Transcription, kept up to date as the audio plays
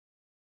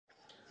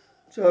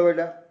चलो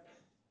बेटा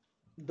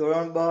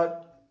धोरण 12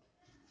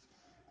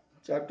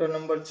 चैप्टर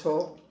नंबर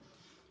 6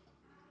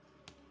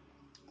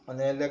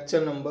 અને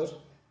લેક્ચર નંબર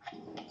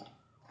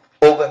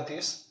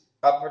 29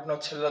 આપણનો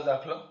છેલ્લો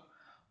દાખલો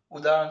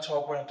ઉદાહરણ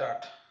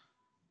 6.8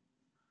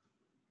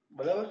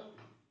 બરાબર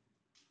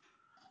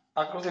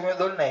આકૃતિ મેં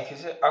દોરી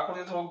નાખી છે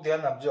આકૃતિ થોડુંક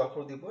ધ્યાન આપજો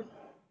આકૃતિ પર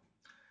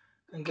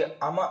કારણ કે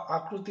આમાં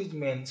આકૃતિ જ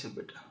મેન છે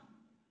બેટા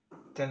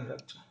ધ્યાન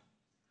રાખજો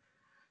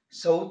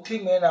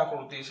સૌથી મેન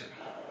આકૃતિ છે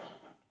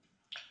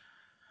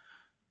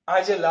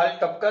આ જે લાલ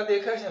ટપકા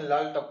દેખાય છે ને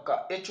લાલ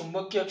ટપકા એ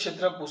ચુંબકીય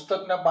ક્ષેત્ર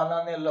પુસ્તકના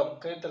પાનાને લંબ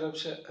કઈ તરફ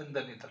છે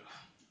અંદરની તરફ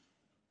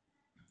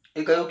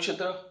એ કયું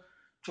ક્ષેત્ર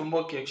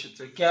ચુંબકીય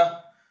ક્ષેત્ર ક્યાં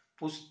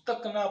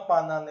પુસ્તકના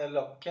પાનાને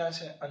લંબ ક્યાં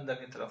છે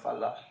અંદરની તરફ આ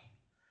લાલ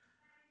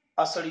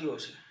આ સળીઓ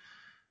છે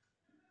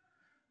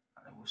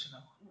અને પૂછી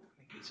નાખો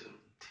ની જરૂર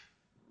નથી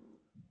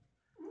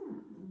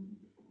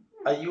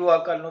આ યુ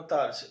આકારનો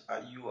તાર છે આ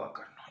યુ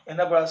આકારનો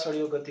એના પર આ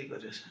સળીઓ ગતિ કરે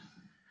છે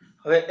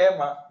હવે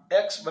એમાં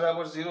x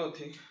બરાબર 0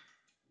 થી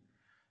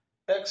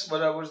x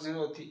બરાબર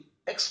 0 થી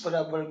x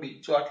બરાબર b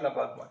જો આટલા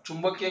ભાગમાં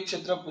ચુંબકીય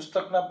ક્ષેત્ર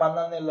પુસ્તકના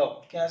પાનાને લંબ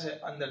ક્યાં છે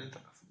અંદરની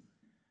તરફ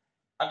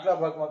આટલા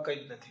ભાગમાં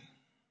કંઈ જ નથી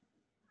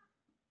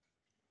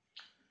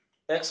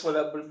x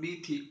બરાબર b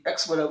થી x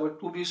બરાબર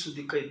 2b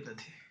સુધી કંઈ જ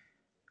નથી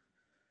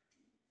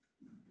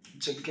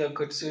જગ્યા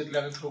ઘટશે એટલે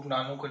આને થોડુંક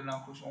નાનું કરી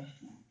નાખું છું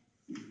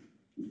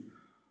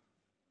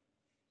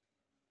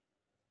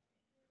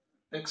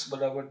x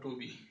બરાબર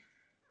 2b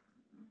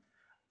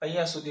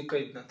અહીંયા સુધી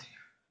કંઈ જ નથી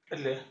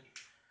એટલે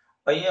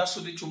અહીંયા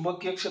સુધી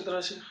ચુંબકીય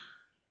ક્ષેત્ર છે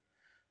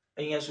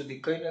અહીંયા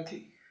સુધી કંઈ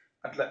નથી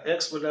એટલે x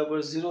બરાબર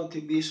 0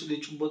 થી b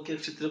સુધી ચુંબકીય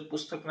ક્ષેત્ર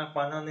પુસ્તકના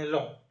પાનાને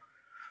લંબ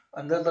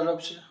અંદર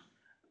તરફ છે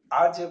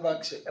આ જે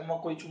ભાગ છે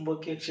એમાં કોઈ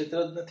ચુંબકીય ક્ષેત્ર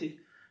જ નથી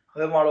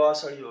હવે મારો આ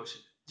સળિયો છે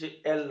જે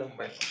l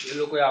લંબાઈનો છે એ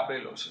લોકોએ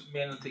આપેલો છે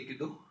મેં નથી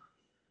કીધું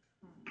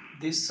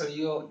this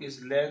સળિયો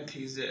is length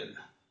is l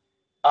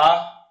આ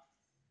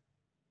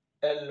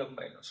l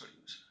લંબાઈનો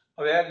સળિયો છે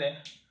હવે આને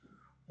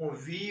હું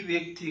v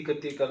વેગથી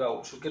ગતિ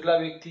કરાવું છું કેટલા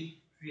વેગથી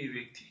v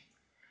વેગથી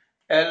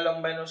l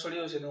લંબાઈનો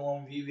સળિયો છે ને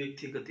હું v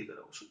વેગથી ગતિ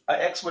કરાવું છું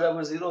આ x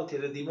બરાબર 0 થી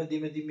એટલે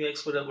ધીમે ધીમે x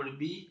બરાબર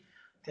b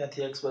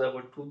ત્યાંથી x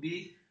બરાબર 2b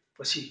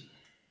પછી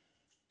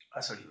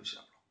આ સળિયો છે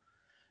આપણો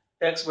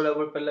x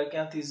બરાબર પહેલા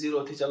ક્યાંથી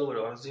 0 થી ચાલુ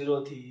કરવાનું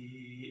 0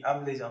 થી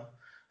આમ લઈ જાવ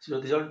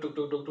 0 થી જાવ ટુક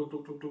ટુક ટુક ટુક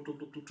ટુક ટુક ટુક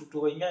ટુક ટુક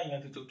ટુક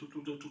અહીંયાથી ટુક ટુક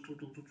ટુક ટુક ટુક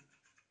ટુક ટુક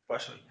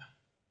પાછો અહીંયા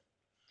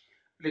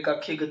એટલે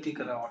આખી ગતિ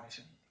કરાવવાની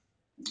છે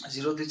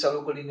 0 થી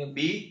ચાલુ કરીને b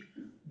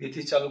b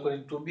થી ચાલુ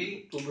કરીને 2b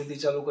 2b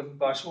થી ચાલુ કરીને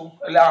પાછું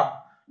એટલે આમ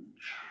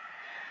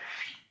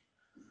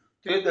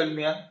તે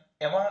દરમિયાન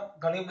એમાં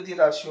ઘણી બધી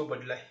રાશિઓ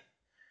બદલાય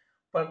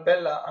પણ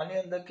પહેલા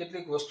આની અંદર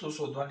કેટલીક વસ્તુ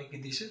શોધવાની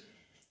કીધી છે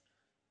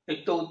એક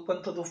તો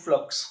ઉત્પન્ન થતું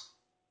ફ્લક્સ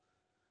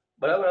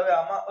બરાબર હવે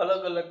આમાં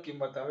અલગ અલગ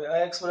કિંમત આવે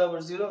આ x બરાબર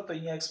 0 તો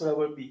અહીંયા x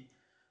બરાબર b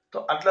તો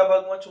આટલા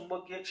ભાગમાં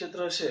ચુંબકીય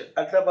ક્ષેત્ર છે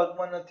આટલા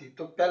ભાગમાં નથી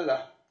તો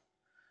પહેલા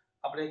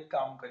આપણે એક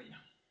કામ કરીએ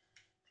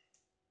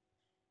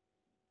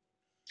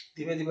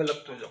ધીમે ધીમે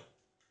લખતો જાઉં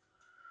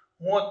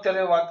હું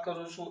અત્યારે વાત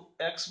કરું છું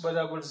x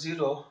બરાબર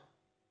 0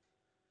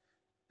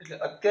 એટલે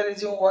અત્યારે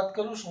જે હું વાત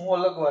કરું છું હું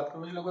અલગ વાત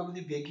કરું છું લોકો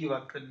બધી ભેગી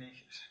વાત કરી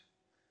નાખી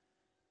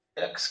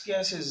છે x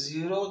ક્યાં છે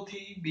 0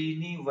 થી b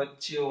ની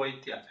વચ્ચે હોય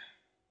ત્યારે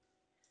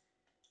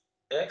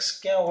x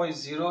ક્યાં હોય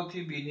 0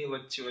 થી b ની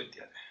વચ્ચે હોય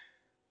ત્યારે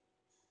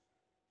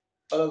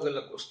અલગ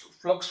અલગ વસ્તુ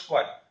ફ્લક્સ y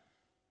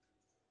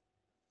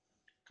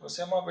તો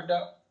શેમાં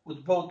બેટા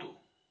ઉદ્ભવતું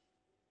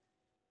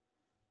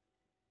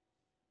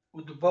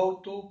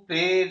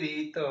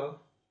પ્રેરિત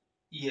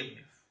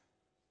EMF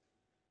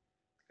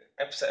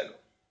એપ્સિલોન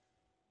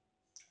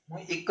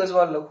હું એક જ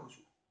વાર લખું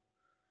છું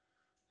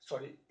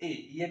સોરી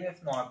EMF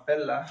નો આ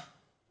પહેલા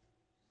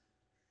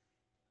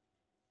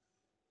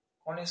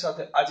કોની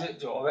સાથે આજે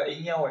જો હવે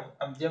અહીંયા હોય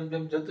આમ જેમ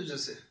જેમ જતું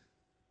જશે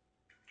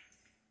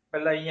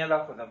પહેલા અહીંયા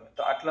રાખો તમે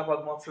તો આટલા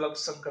ભાગમાં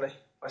ફ્લક્સ સંકળાય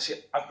પછી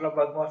આટલા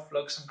ભાગમાં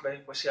ફ્લક્સ સંકળાય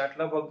પછી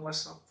આટલા ભાગમાં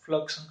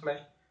ફ્લક્સ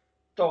સંકળાય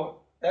તો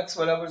x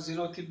બરાબર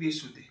 0 થી b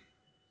સુધી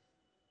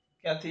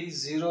ક્યાંથી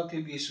 0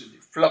 થી b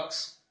સુધી ફ્લક્સ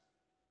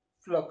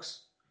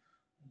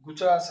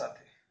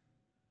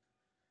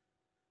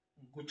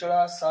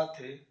ગૂંચળા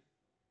સાથે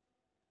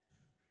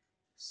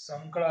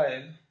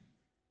સંકળાયેલ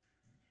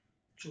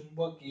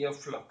ચુંબકીય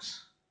flux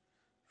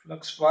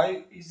y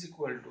is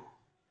equal to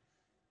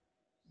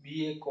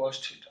ba cos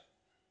theta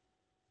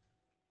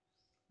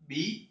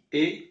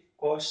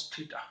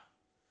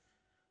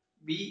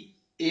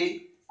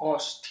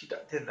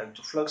ધ્યાન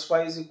રાખજો flux y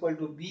is equal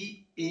to ba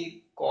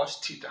cos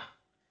theta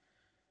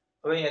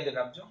હવે અહીંયા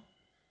ધ્યાન આપજો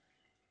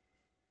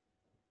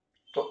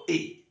તો a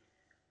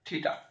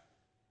theta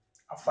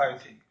આ 5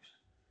 થઈ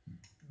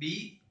ગયું ba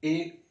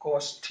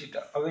cos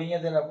theta હવે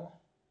અહીંયા ધ્યાન આપો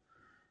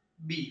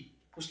b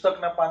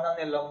પુસ્તકના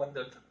પાનાને લંબ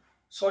અંદર તરફ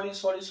સોરી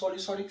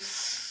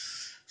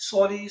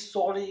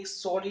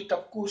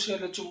ટપકું છે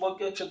એટલે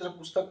ચુંબકીય ક્ષેત્ર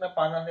પુસ્તકના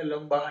પાનાને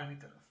લંબ બહારની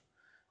તરફ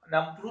અને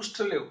આમ પૃષ્ઠ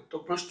લેવું તો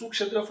પૃષ્ઠનું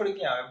ક્ષેત્રફળ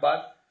ક્યાં આવે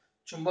 12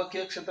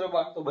 ચુંબકીય ક્ષેત્ર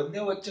 12 તો બંને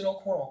વચ્ચેનો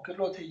ખૂણો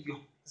કેટલો થઈ ગયો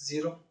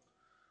 0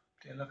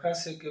 તો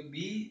લખાશે કે b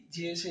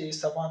જે છે એ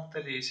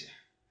સમાંતરે છે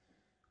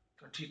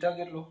તો થીટા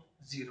કેટલો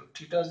 0,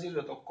 થીટા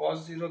 0 તો cos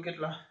 0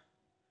 કેટલા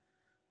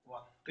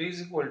 1, તો ઇઝ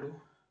ઇક્વલ ટુ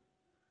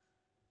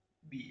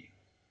b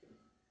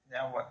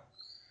ત્યાં 1.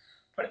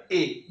 પણ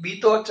a b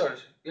તો અચળ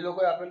છે, એ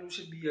લોકોએ આપેલું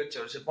છે b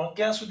અચળ છે, પણ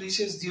ક્યાં સુધી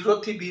છે 0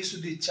 થી b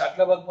સુધી છે,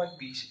 આટલા ભાગમાં જ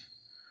b છે.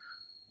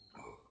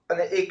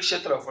 અને એક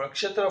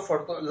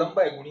ક્ષેત્રફળ તો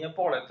લંબાઈ ગુણ્યા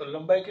પહોળાઈ, તો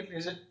લંબાઈ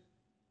કેટલી છે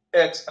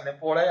x અને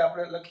પહોળાઈ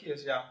આપણે લખીએ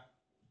છીએ આમ,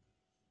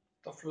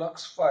 તો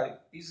flux 5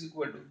 is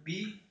equal to b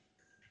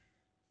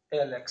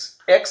lx.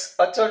 x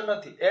અચળ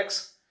નથી, x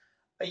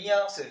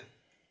અહીંયા હશે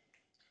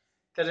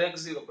ત્યારે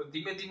x0, પણ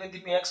ધીમે ધીમે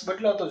ધીમે x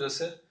બદલાતો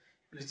જશે,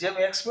 એટલે જેમ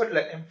x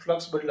બદલાય એમ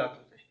ફ્લક્સ બદલાતો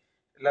જાય.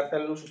 એટલે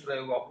પહેલું સૂત્ર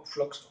આવ્યું આપણું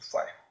ફ્લક્સનું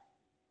 5.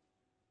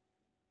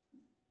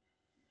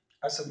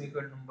 આ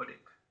સમીકરણ નંબર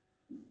 1.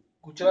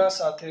 ગુચળા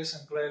સાથે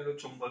સંકળાયેલું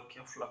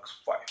ચુંબકીય ફ્લક્સ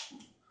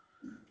 5.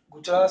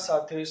 ગુચળા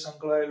સાથે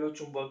સંકળાયેલું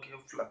ચુંબકીય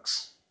ફ્લક્સ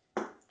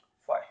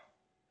 5.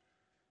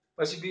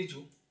 પછી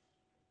બીજું,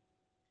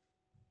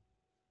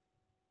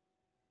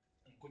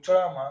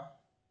 ગુચળામાં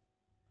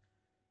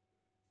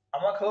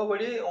આમાં ખબર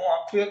પડી, હું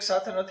આખું એક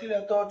સાથે નથી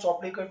લેતો,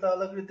 ચોપડી કરતા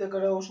અલગ રીતે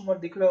કરાવું છું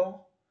મારા દીકરાઓ,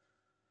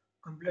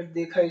 કમ્પ્લીટ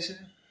દેખાય છે.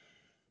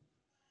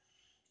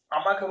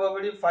 આમાં ખબર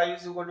પડી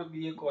 5 ba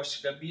cos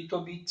θ, b તો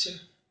b જ છે.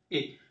 a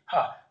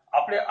હા,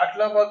 આપણે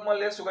આટલા ભાગમાં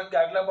લેશું કારણ કે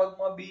આટલા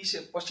ભાગમાં b છે,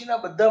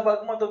 પછીના બધા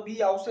ભાગમાં તો b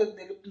આવશે જ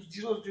નહીં, એટલે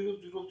 0 0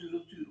 0 0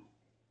 0.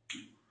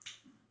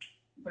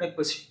 અને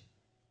પછી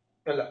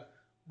પહેલા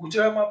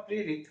ગુચળામાં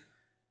પ્રેરિત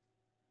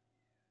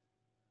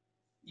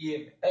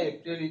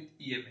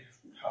EMF,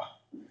 હા,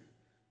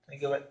 તો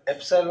કહેવાય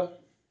એપ્સિલોન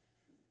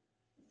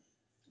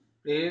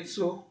પ્રેરિત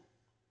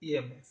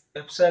EMF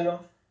epsilon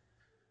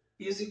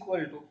is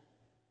equal to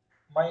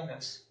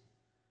minus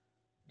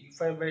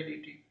d5 by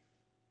dt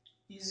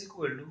is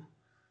equal to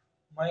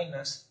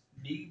minus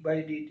d by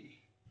dt.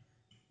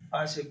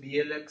 આ છે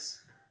blx,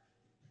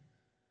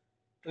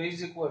 તો is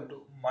equal to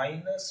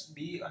minus b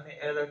અને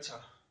l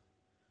અચળ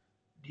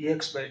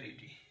dx by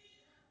dt.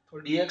 તો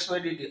dx by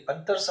dt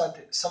અંતર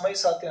સાથે સમય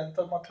સાથે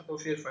અંતરમાં થતો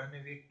ફેરફાર અને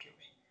વેગ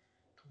કહેવાય,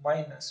 તો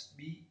minus b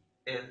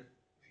l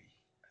v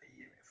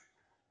IMF.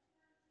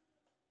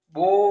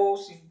 બહુ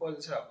સિમ્પલ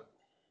છે આ બધું.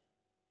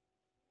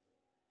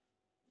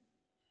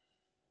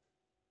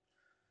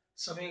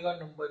 સમીકરણ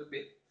નંબર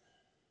 2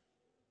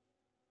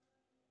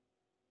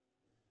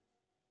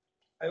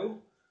 આવ્યું.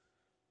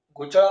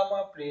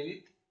 ગુચળામાં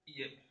પ્રેરિત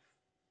EMF,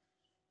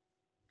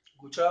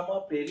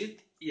 ગુચળામાં પ્રેરિત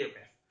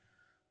EMF.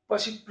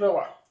 પછી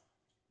પ્રવાહ.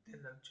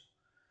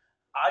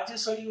 આ જે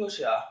સળિયો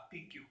છે આ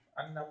PQ,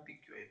 આનું નામ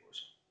PQ આપ્યું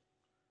છે.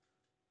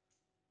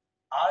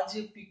 આ જે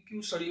PQ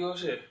સળિયો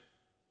છે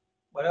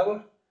બરાબર,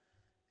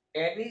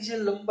 એની જે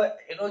લંબાઈ,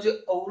 એનો જે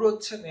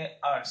અવરોધ છે ને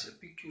R છે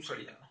PQ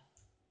સળિયાનો.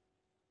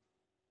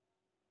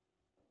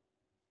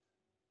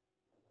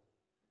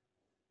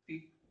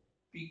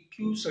 PQ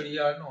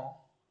સળિયાનો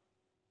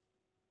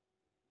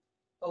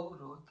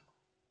અવરોધ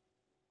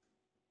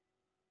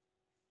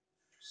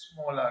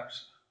સ્મોલ r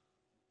છે.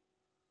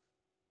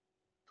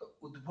 તો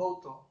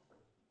ઉદ્ભવતો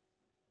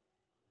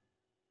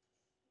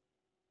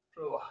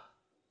પ્રવાહ,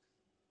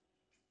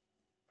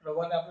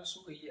 પ્રવાહને આપણે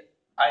શું કહીએ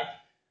I.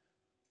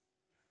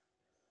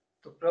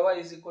 તો પ્રવાહ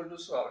ઇઝ ઇક્વલ ટુ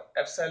શું આવે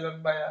એપ્સિલોન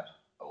બાય r,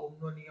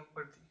 ઓહમનો નિયમ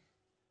પરથી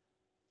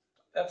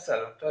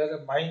એપ્સિલોન, તો એટલે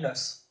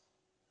minus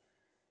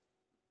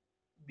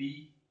b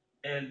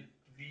l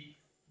v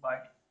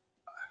by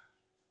r.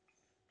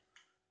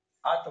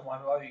 આ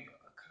તમારો આવી ગયો.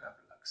 ખરાબ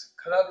લાગશે,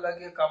 ખરાબ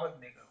લાગે કામ જ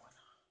નહીં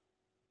કરવાના.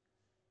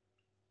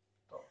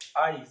 તો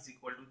I is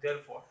equal to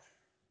therefore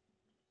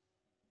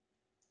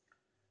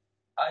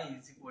I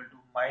is equal to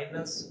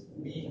minus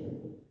b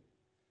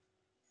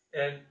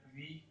l v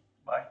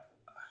by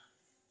r.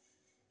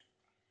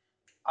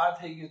 આ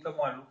થઈ ગયું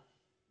તમારું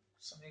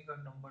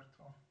સમીકરણ નંબર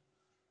 3.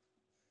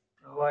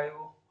 પ્રવાહ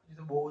આવ્યો, એ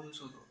તો બહુ બધું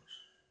શોધવાનું છે.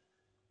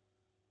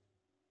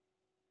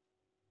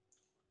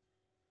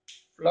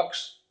 ફ્લક્સ,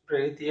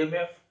 પ્રેરિત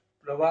EMF,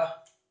 પ્રવાહ,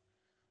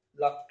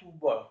 લાગતું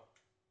બળ.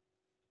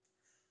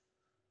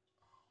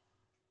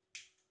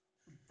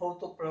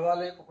 ઉદ્ભવતો પ્રવાહ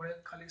લઈ, પણ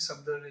ખાલી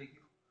શબ્દ રહી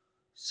ગયો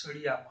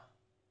સળિયામાં.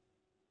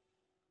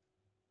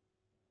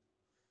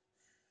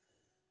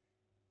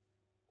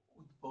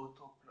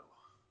 ઉદ્ભવતો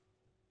પ્રવાહ.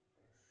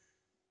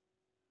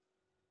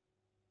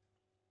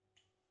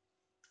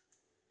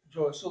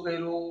 જો શું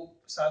કર્યું,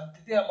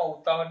 શાંતિથી, આમાં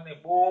ઉતાવળ ને,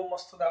 બહુ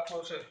મસ્ત દાખલો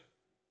છે.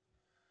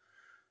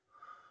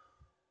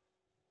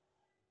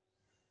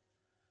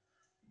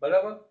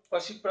 બરાબર,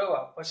 પછી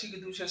પ્રવાહ, પછી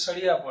કીધું છે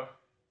સળિયા પર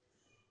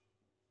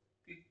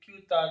PQ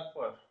તાર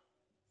પર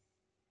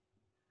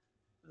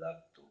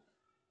લાગતું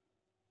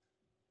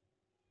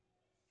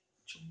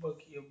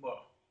ચુંબકીય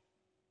બળ.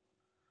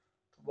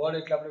 બળ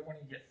એટલે આપણે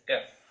ભણી ગયા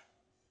F.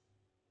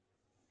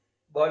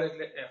 બળ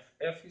એટલે F.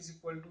 F is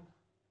equal to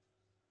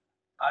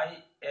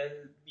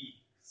ILB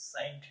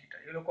sin theta.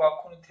 એ લોકો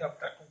આખું નથી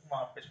આપતા,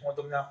 ટૂંકમાં આપે છે, હું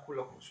તમને આખું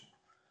લખું છું.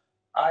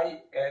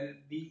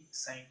 ILB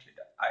sin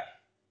theta. I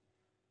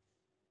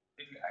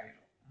એટલે I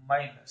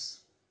minus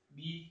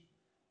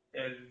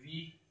BLV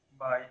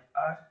by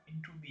R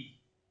into B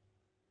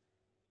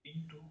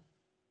into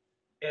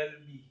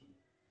LB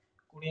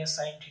ગુણ્યા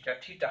sin theta.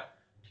 થીટા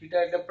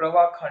થીટા એટલે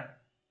પ્રવાહખંડ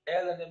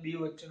L અને B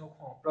વચ્ચેનો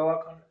ખૂણો,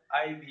 પ્રવાહખંડ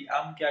IB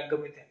આમ કે આ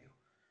ગમે ત્યાં લ્યો,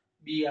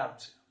 B આમ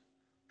છે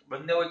તો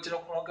બંને વચ્ચેનો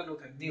ખૂણો કેટલો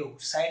થાય 90,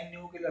 sin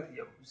 90 કેટલા થઈ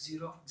જાય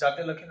 0,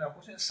 જાતે લખી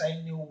નાખું છે sin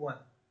 90 1,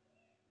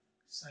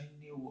 sin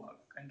 90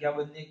 આવે કારણ કે આ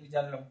બંને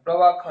એકબીજાને લંબ.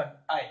 પ્રવાહખંડ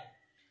I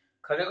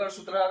ખરેખર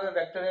સૂત્ર આવે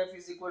vector F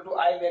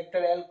I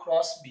vector L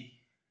cross B,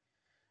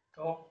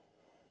 તો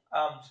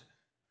આમ છે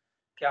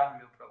કે આમ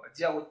લ્યો પ્રવાહ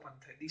જ્યાં ઉત્પન્ન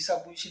થાય, દિશા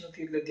પૂછી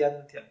નથી એટલે ધ્યાન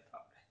નથી આપતા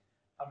આપણે,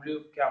 આમ લ્યો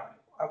કે આમ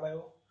લ્યો, આમ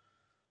આવ્યો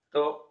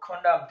તો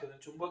ખંડ આમ થયો,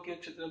 ચુંબકીય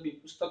ક્ષેત્ર બી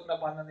પુસ્તકના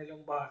પાનાની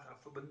લંબ બહાર તરફ,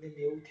 તો બંને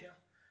 90 થયા,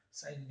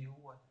 sin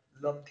 90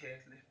 લંબ થયા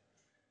એટલે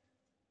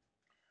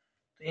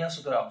તો અહીંયા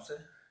સૂત્ર આવશે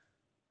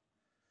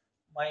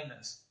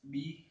minus b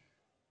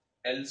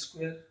l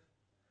square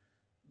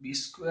b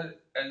square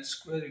l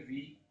square v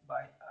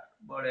by r,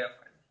 બળ F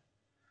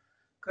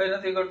કઈ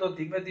નથી કરતો,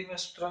 ધીમે ધીમે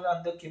સૂત્રના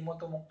અંદર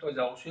કિંમતો મૂકતો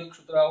જાઉં છું, એક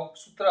સૂત્ર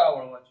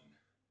આવડવા જોઈએ.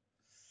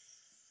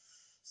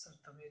 સર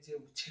તમે જે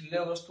છેલ્લે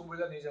વસ્તુ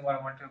બોલ્યા ને જે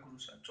મારા માટે અઘરું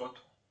છે,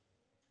 ચોથું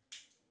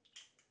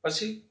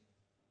પછી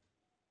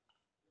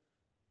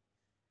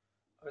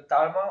હવે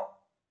તારમાં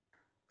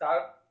તાર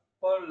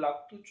પર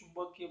લાગતું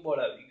ચુંબકીય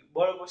બળ આવી ગયું,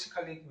 બળ પછી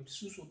ખાલી એક મિનિટ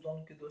શું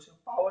શોધવાનું કીધું છે,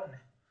 પાવર ને,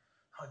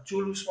 હા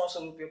જૂલ ઉષ્મા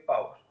સ્વરૂપે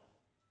પાવર,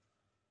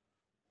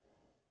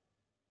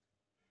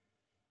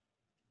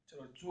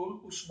 ચલો જૂલ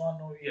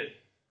ઉષ્માનો વ્યય,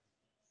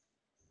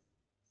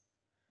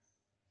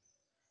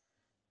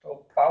 તો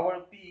power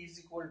P is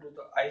equal to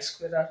the I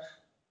square R,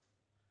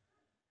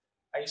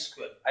 I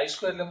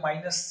square એટલે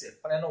માઈનસ છે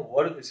પણ એનો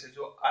વર્ગ છે,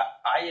 જો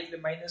I એટલે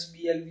માઈનસ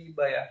BLV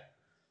બાય R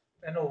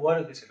એનો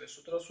વર્ગ છે એટલે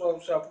સૂત્ર શું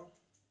આવશે આપણું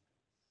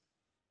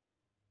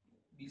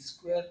B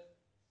square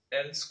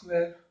L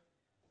square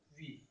V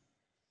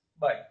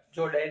by,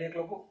 જો ડાયરેક્ટ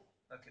લખો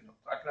નથી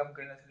લખતો આટલામાં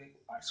કઈ નથી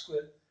લખ્યું, R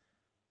સ્ક્વેર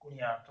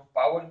ગુણ્યા R, તો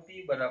પાવર P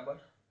બરાબર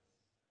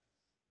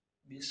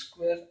B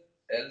square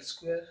L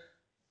square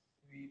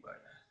V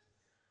by R,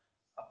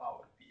 આ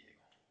પાવર P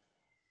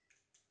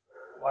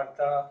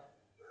વાર્તા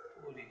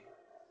પૂરી.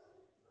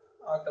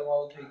 આ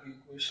તમારું થઈ ગયું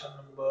ક્વેશ્ચન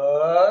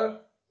નંબર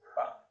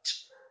 5.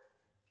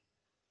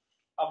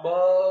 આ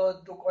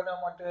બધું કોના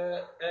માટે,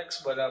 x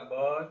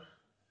બરાબર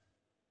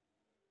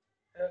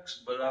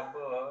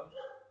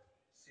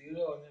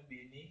 0 અને b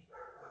ની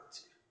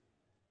વચ્ચે,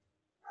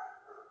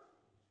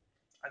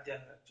 આ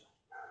ધ્યાન રાખજો,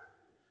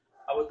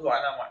 આ બધું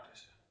આના માટે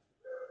છે.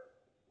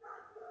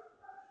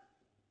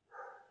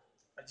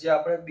 હજી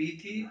આપણે b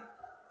થી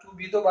 2b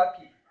તો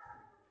બાકી,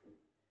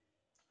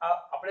 આ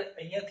આપણે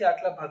અહીંયાથી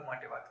આટલા ભાગ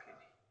માટે વાત કરી,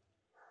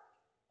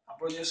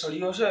 આપણો જે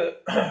સળિયો છે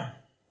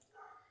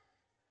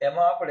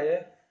એમાં આપણે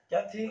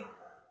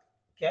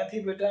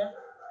ક્યાંથી બેટા,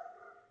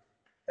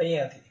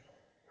 અહીંયાથી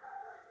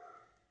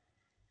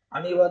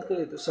આની વાત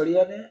કરીએ તો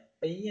સળિયાને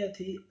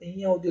અહીંયાથી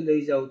અહીંયા સુધી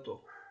લઈ જાવ તો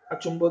આ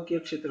ચુંબકીય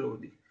ક્ષેત્ર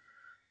સુધી,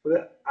 હવે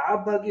આ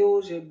ભાગ એવો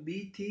છે b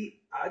થી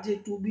આ જે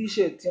 2b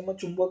છે તેમાં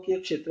ચુંબકીય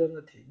ક્ષેત્ર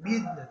નથી, b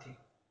જ નથી,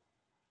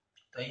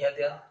 તો અહીંયા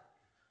ધ્યાન,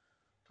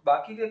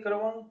 બાકી કઈ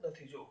કરવાનું જ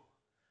નથી. જો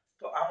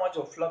તો આમાં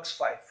જો flux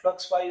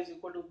phi is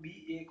equal to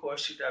ba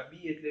cos theta, b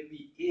એટલે b,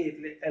 a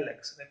એટલે lx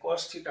અને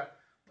cos theta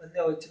બંને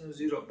વચ્ચેનું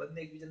 0, બંને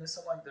એકબીજાને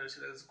સમાંતર છે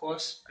એટલે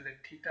cos એટલે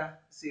theta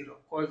 0,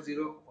 cos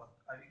 0 1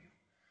 આવી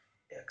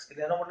ગયું x,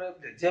 એટલે એનો મતલબ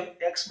જેમ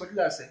x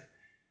બદલાશે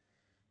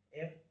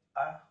એમ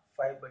આ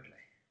phi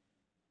બદલાય,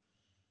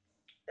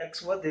 x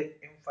વધે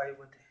એમ phi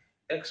વધે,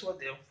 x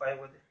વધે એમ phi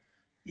વધે.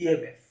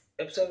 emf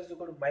epsilon is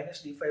equal to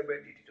minus d phi by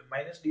dt, તો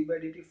minus d by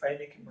dt phi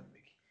ની કિંમત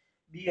મૂકી,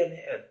 b અને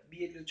l, b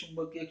એટલે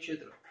ચુંબકીય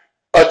ક્ષેત્ર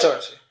અચળ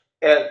છે,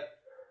 l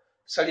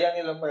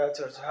સળિયાની લંબાઈ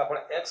અચળ છે, હા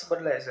પણ x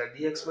બદલાય છે,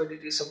 dx by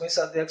dt સમય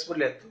સાથે x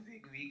બદલાય તો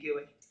v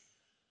કહેવાય.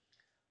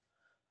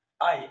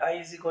 I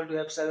is equal to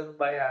epsilon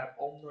by r,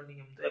 ઓહમનો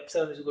નિયમ, તો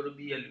epsilon is equal to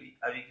blv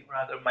આવી ગયું, પણ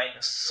આગળ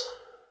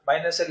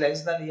માઈનસ એટલે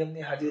લેન્ઝના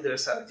નિયમની હાજરી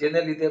દર્શાવે, જેને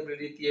લીધે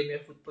પ્રેરિત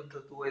EMF ઉત્પન્ન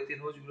થતું હોય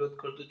તેનો જ વિરોધ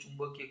કરતું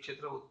ચુંબકીય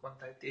ક્ષેત્ર ઉત્પન્ન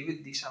થાય, તેવી જ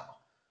દિશામાં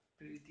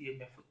પ્રેરિત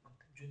EMF ઉત્પન્ન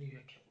થાય, જૂની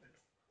વ્યાખ્યા બોલો.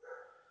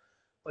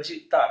 પછી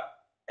તાર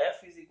F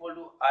is equal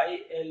to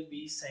ILB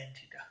sin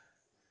theta,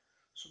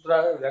 સૂત્ર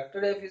આવે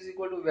vector F is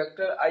equal to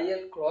vector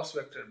IL cross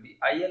vector B,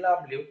 IL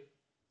આમ લ્યો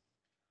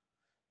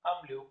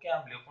કે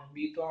આમ લ્યો, પણ B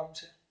તો આમ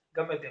છે,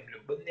 ગમે તેમ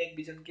લ્યો, બંને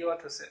એકબીજાને કેવા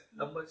થશે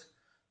લંબ જ,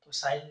 તો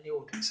sin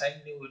 90 થાય, sin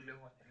 90 એટલે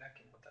 1 એટલે આ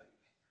કિંમત આવી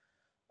ગઈ,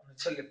 અને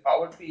છેલ્લે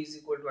power P is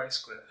equal to I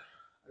square,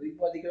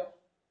 રીતમાં દીકરો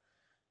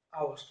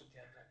આ વસ્તુ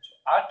ધ્યાન રાખજો,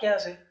 આ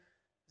ક્યાં છે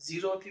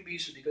 0 થી b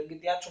સુધી, કારણ કે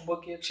ત્યાં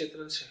ચુંબકીય ક્ષેત્ર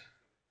છે.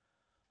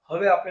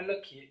 હવે આપણે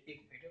લખીએ એક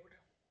મિનિટ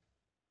બેટા,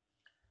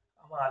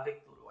 આમાં આલેખ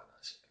દોરવાના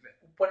છે એટલે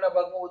ઉપરના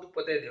ભાગમાં બધું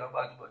પતાઈ દેવા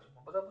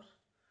બાજુમાં, બરાબર.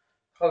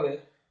 હવે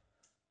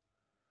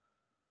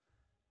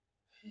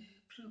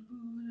પ્રભુ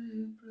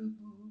રે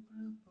પ્રભુ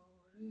પ્રભુ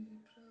રે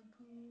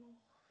પ્રભુ,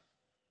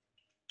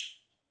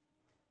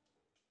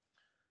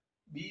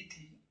 b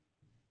થી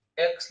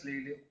x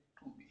લઈ લે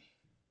 2b,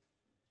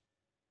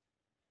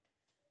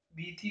 b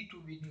થી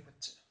 2b ની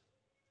વચ્ચે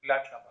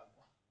લાટલા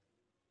ભાગમાં,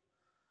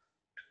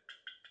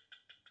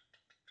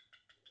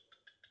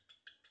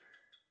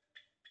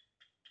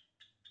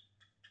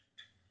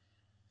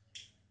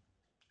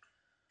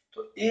 તો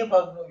એ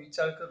ભાગનો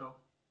વિચાર કરો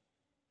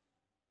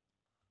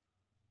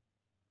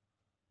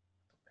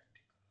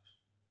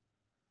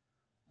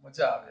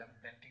મજા આવે એમ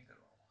પેન્ટિંગ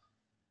કરવામાં.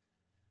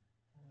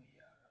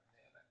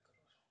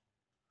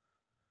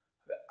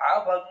 હવે આ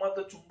ભાગમાં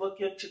તો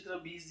ચુંબકીય ક્ષેત્ર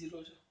B0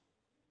 છે.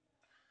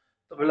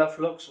 તો પેલા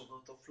ફ્લક્સ શોધો.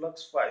 તો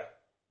ફ્લક્સ 5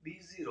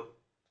 B0,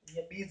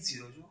 અહીંયા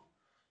B0 જો,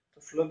 तो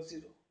फ्लक्स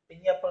 0,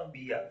 અહીંયા પણ B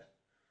આવે,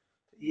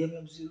 तो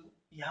EMF 0,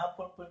 यहाँ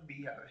पर B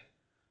आवे,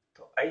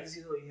 तो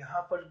I0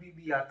 यहाँ पर भी B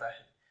आता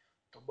है,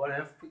 तो बल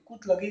F पे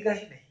कुछ लगेगा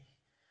ही नहीं,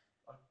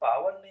 और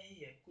पावर नहीं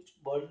है, कुछ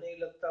बल नहीं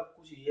लगता,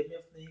 कुछ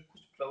EMF नहीं,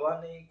 कुछ प्रवाह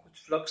नहीं, कुछ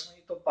फ्लक्स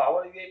नहीं, तो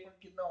पावर व्यय પણ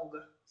कितना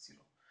होगा?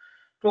 0.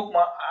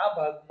 ટૂંકમાં આ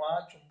ભાગમાં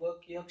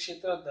ચુંબકીય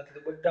ક્ષેત્ર જ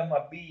નથી, બધામાં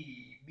B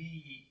B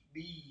B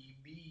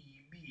B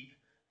B,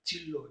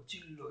 ચિલ્લો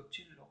ચિલ્લો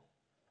ચિલ્લો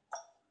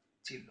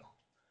ચિલ્લો.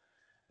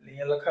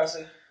 અહીંયા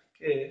લખાશે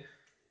કે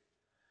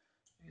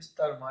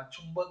વિસ્તારમાં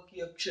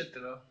ચુંબકીય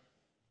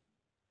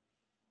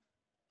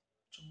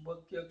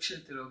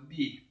ક્ષેત્ર B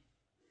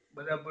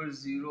બરાબર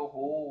 0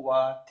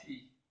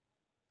 હોવાથી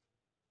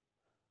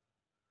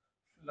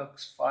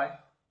ફ્લક્સ 5,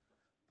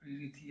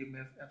 પ્રેરિત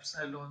EMF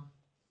એપ્સિલોન,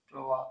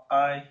 પ્રવાહ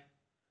I,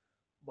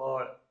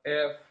 બળ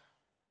F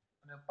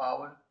અને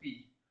પાવર P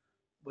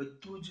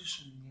બધું જ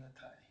શૂન્ય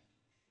થાય.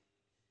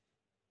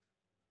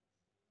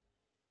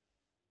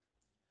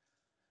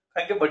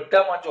 કારણ કે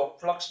બધામાં જો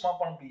ફ્લક્સમાં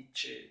પણ B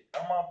છે,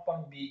 આમાં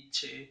પણ B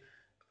છે,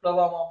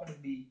 પ્રવાહમાં પણ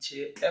B છે,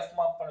 F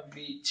માં પણ B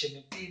છે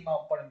ને P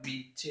માં પણ B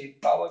છે,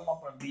 પાવરમાં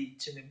પણ B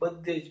છે ને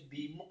બધે જ B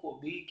મૂકો.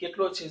 B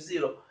કેટલો છે?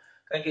 0.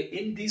 કારણ કે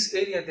in this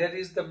area there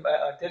is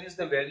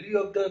the value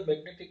of the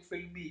magnetic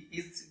field B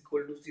is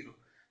equal to 0.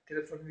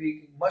 Therefore we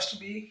must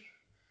be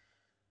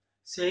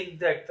saying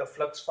that the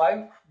flux 5,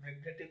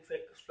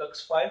 flux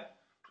 5,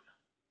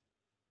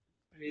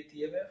 with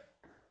EMF,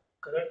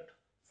 current,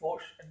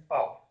 force and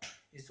power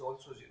is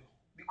also 0,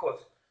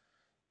 because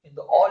in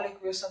the all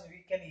equation we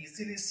can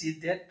easily see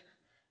that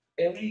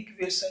every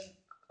equation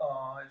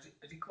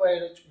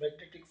requires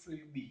magnetic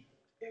field B.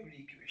 Every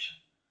equation.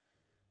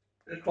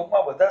 ટૂંકમાં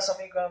બધા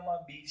સમીકરણમાં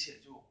B છે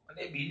જો,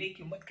 અને B ની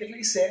કિંમત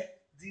કેટલી છે?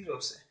 0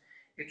 છે.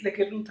 એટલે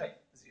કેટલું થાય?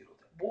 0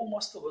 થાય. બહુ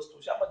મસ્ત વસ્તુ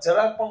છે, આમાં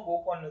જરાક પણ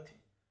ગોખવા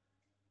નથી.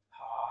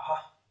 હા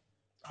હા.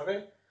 હવે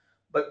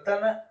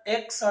બધાના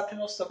એક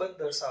સાથેનો સંબંધ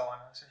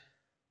દર્શાવવાના છે.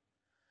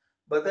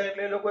 બધા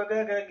એટલે એ લોકોએ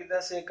કયા કયા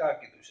કીધા છે? એક આ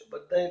કીધું છે.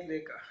 બધા એટલે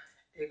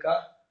એક આ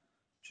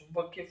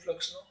ચુંબકીય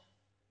ફ્લક્સનો,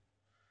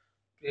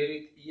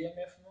 પ્રેરિત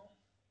EMF નો,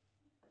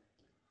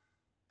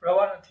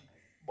 પ્રવાહ નથી,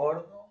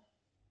 બળનો.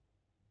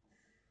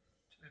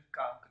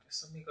 કામ કરીએ,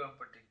 સમીકરણ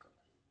પર ટીક કરો.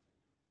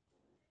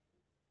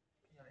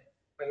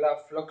 પહેલા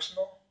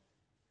ફ્લક્સનો,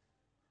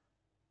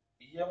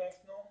 EMF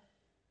નો,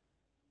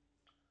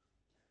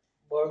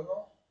 બળનો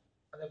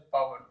અને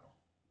પાવરનો.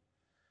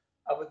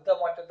 આ બધા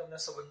માટે તમને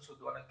સંબંધ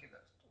શોધવાના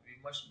કીધા છે. વી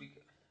મસ્ટ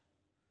બી,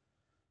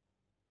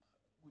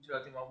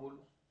 ગુજરાતીમાં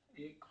બોલું,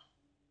 એક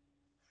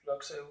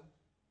ફ્લક્સ આવ્યું,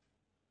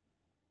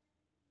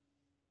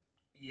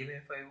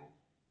 EMF આવ્યું,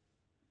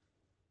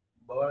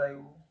 બળ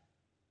આવ્યું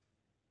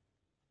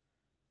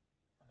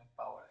અને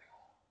પાવર આવ્યો.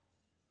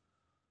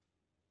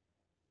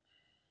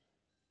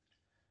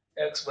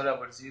 x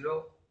બરાબર 0,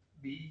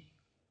 b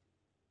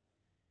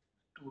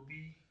to b,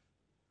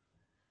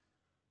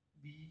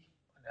 b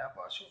અને આ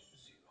પાછું 0.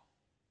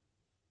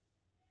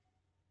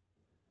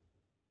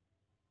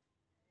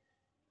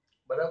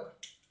 બરાબર?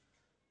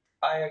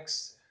 આ x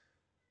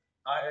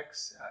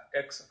અક્ષ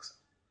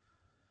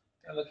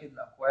ત્યાં લખી જ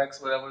નાખો. x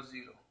બરાબર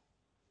 0,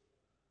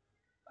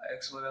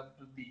 x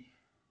બરાબર b,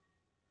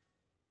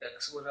 x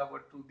બરાબર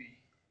 2b,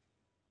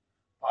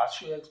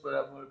 પાછું x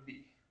બરાબર b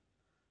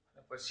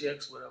અને પછી x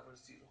બરાબર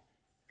 0.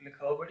 એટલે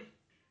ખબર પડી?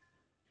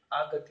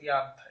 આ ગતિ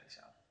આમ થાય છે,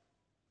 આમ.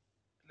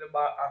 એટલે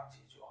આમ છે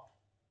જો, આમ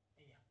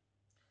અહીંયા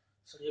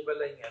સળિયો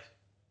પહેલા અહીંયા છે,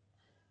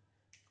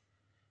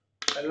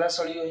 પહેલા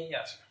સળિયો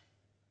અહીંયા છે,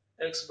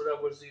 x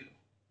બરાબર 0,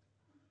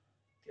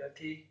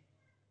 ત્યાંથી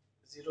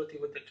 0 થી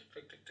વધે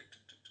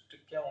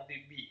ક્યાં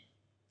સુધી? b,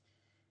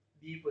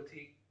 b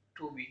પછી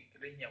 2b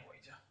એટલે અહીંયા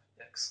હોય જા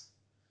x,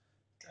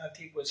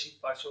 ત્યાંથી પછી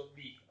પાછો b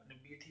અને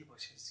b થી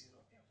પછી 0.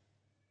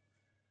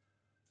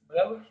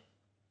 બરાબર?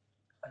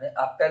 અને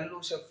આ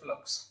પહેલું છે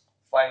ફ્લક્સ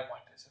 5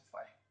 માટે છે,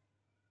 5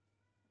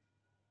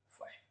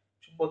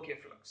 ચુંબકીય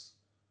ફ્લક્સ.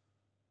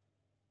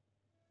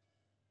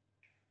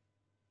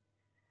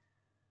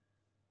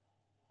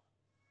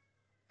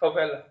 તો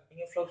પહેલા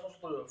અહીંયા ફ્લક્સ નું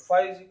સૂત્ર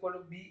 5 is equal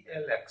to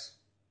BLX,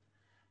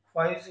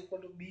 5 is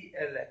equal to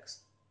BLX,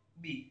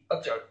 B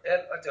અચળ,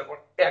 L અચળ,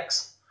 પણ X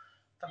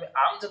તમે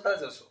આમ જતા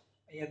જશો,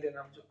 અહીંયા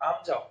ધ્યાન આપજો, આમ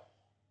જાઓ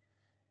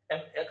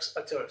એમ X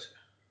અચળ છે,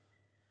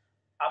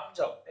 આમ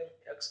જાઓ એમ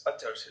X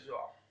અચળ છે. જો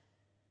આમ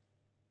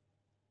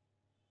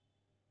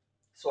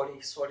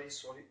સોરી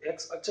x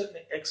અચળ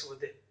ને x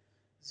વધે,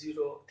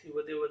 0 થી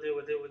વધે વધે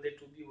વધે વધે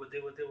 2b વધે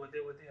વધે વધે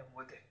વધે એમ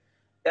વધે,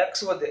 x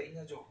વધે.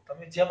 અહીંયા જો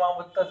તમે જેમ આમ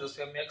વધતા જશો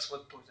એમ x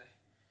વધતો જાય,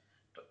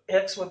 તો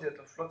x વધે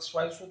તો ફ્લક્સ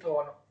 5 શું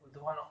થવાનો?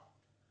 વધવાનો.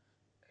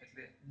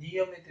 એટલે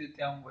નિયમિત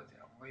રીતે આમ વધે,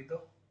 આમ વધો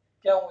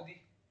ક્યાં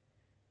સુધી?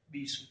 b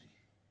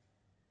સુધી.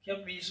 કેમ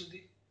b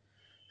સુધી?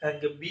 કારણ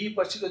કે b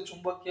પછી તો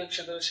ચુંબકીય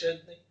ક્ષેત્ર છે જ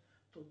નહીં,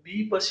 તો b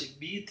પછી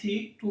b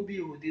થી 2b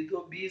સુધી તો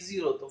b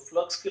 0, તો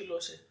ફ્લક્સ કેટલો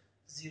છે?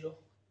 0.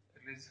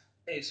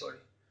 એટલે એ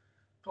સોરી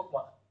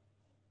ટૂંકમાં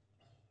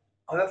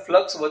હવે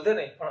ફ્લક્સ વધે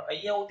નહીં પણ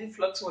અહીંયા સુધી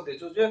ફ્લક્સ વધે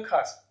જોજો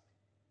ખાસ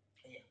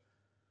અહીંયા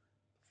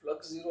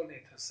ફ્લક્સ ઝીરો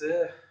નહીં થશે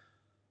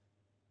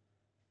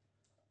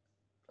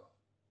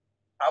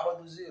આ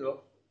બધું ઝીરો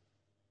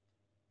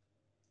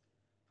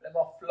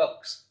એમાં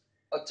ફ્લક્સ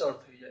અચળ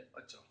થઈ જાય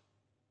અચળ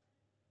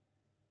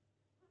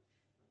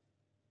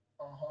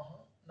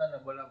ના ના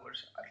બરાબર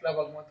છે આટલા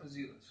ભાગમાં તો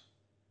ઝીરો છે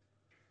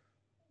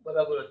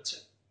બરાબર જ છે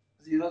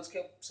ઝીરો જ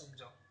કેમ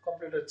સમજાવો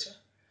કમ્પ્લીટ જ છે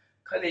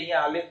ખાલી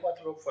અહીંયા આલેખમાં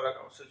થોડોક ફરક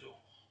આવશે જો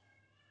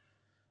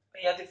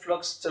અહીંયાથી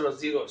ફ્લક્સ ચલો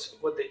ઝીરો છે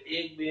વધે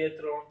 1 2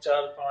 3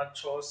 4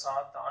 5 6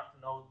 7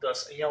 8 9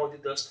 10 અહીંયા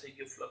સુધી 10 થઈ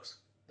ગયું ફ્લક્સ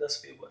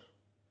 10 વેબર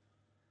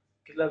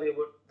કેટલા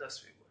વેબર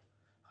 10 વેબર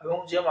હવે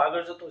હું જેમ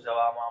આગળ જતો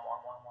જાવ આમ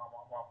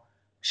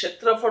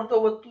ક્ષેત્રફળ તો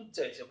વધતું જ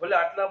જાય છે ભલે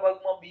આટલા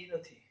ભાગમાં બી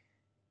નથી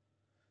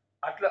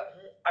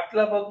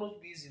આટલા ભાગનું જ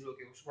બી ઝીરો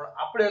કેવું છું પણ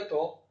આપણે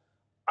તો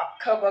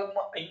આખા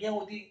ભાગમાં અહીંયા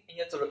સુધી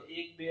અહીંયા ચલો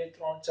 1 2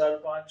 3 4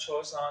 5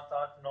 6 7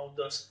 8 9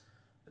 10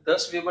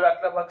 10 વેબર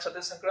આટલા ભાગ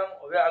સાથે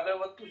સંકળાયેલું હવે આગળ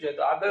વધતું જાય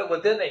તો આગળ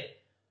વધે નહીં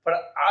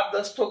પણ આ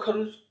 10 તો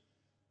ખરું જ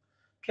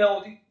ક્યાં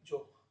સુધી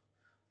જો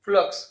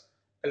ફ્લક્સ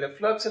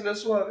એટલે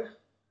શું આવે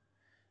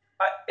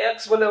આ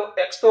x ભલે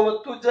x તો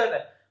વધતું જ જાય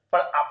ને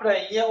પણ આપણે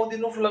અહીંયા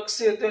સુધીનું ફ્લક્સ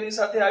છે તો એની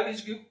સાથે આવી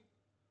જ ગયું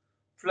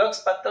ફ્લક્સ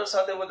અંતર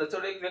સાથે વધે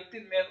ચલો એક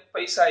વ્યક્તિને મેં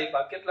પૈસા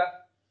આપ્યા કેટલા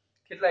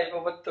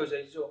આપ્યા વધતો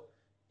જાય જો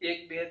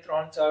 1 2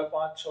 3 4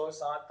 5 6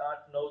 7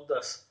 8 9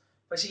 10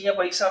 પછી અહીંયા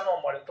પૈસા ન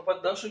મળે તો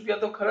પણ 10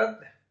 રૂપિયા તો ખરા જ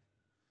ને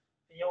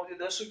અહીંયા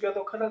સુધી 10 રૂપિયા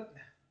તો ખરા જ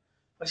ને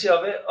પછી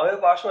હવે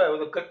પાછો આવ્યો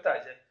તો ઘટતા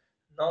જાય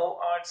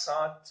 9 8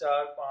 7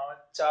 4 5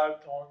 4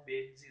 3 2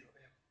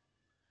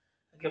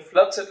 0 કે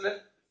ફ્લક્સ એટલે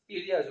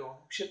એરિયા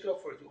જોવાનું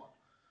ક્ષેત્રફળ જોવાનું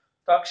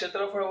તો આ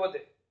ક્ષેત્રફળ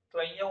વધે તો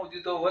અહીંયા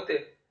સુધી તો વધે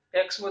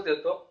x વધે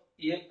તો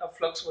આ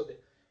ફ્લક્સ વધે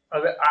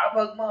હવે આ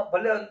ભાગમાં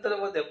ભલે અંતર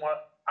વધે પણ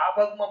આ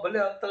ભાગમાં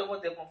ભલે અંતર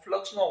વધે પણ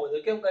ફ્લક્સ ન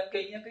વધે કેમ કારણ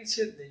કે અહીંયા કઈ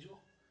છે જ નહીં જો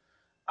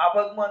આ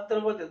ભાગમાં અંતર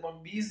વધે પણ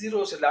b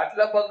 0 છે એટલે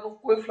આટલા ભાગનું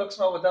કોઈ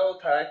ફ્લક્સમાં વધારો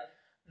થાય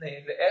નહીં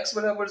એટલે x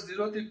બરાબર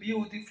 0 થી b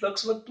સુધી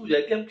ફ્લક્સ વધતું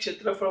જાય કેમ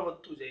ક્ષેત્રફળ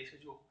વધતું જાય છે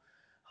જો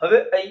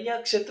હવે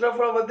અહીંયા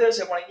ક્ષેત્રફળ વધે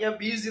છે પણ અહીંયા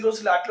b 0 છે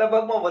એટલે આટલા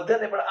ભાગમાં વધે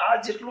ને પણ આ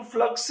જેટલું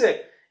ફ્લક્સ છે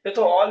એ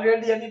તો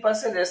ઓલરેડી એની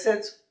પાસે રહેશે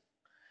જ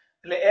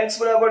એટલે x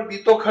બરાબર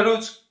b તો ખરું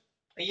જ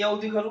અહીંયા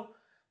સુધી ખરું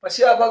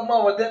પછી આ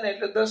ભાગમાં વધે ને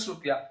એટલે 10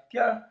 રૂપિયા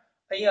ક્યાં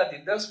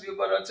અહીંયાથી 10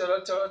 વેબર અચળ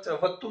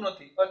વધતું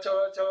નથી અચળ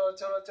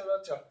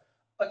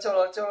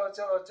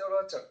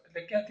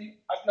એટલે ક્યાંથી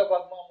આટલા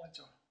ભાગમાં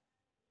અચળ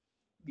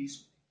b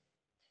સુધી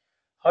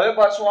હવે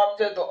પાછું આમ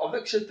જાય તો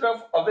હવે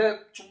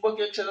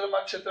ચુંબકીય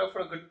ક્ષેત્રમાં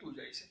ક્ષેત્રફળ ઘટતું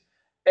જાય છે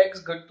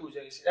x ઘટતું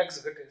જાય છે x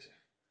ઘટે છે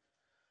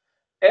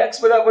x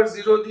બરાબર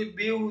 0 થી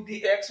b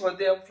સુધી x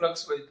વધે એમ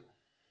ફ્લક્સ વધ્યું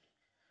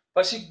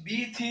પછી b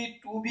થી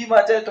 2b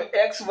માં જાય તો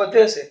x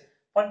વધે છે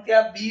પણ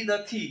ત્યાં b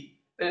નથી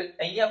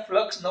અહીંયા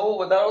ફ્લક્સ નવો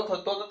વધારો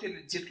થતો નથી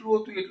જેટલું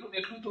હતું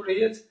એટલું તો રહે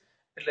જ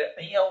એટલે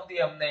અહીંયા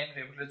સુધી અમને એમ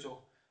એટલે જો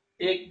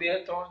 1 2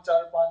 3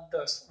 4 5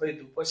 10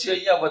 વધ્યું પછી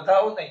અહીંયા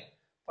વધારો નહીં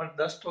પણ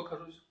 10 તો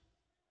ખરું જ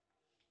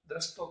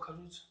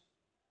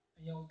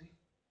અહીંયા સુધી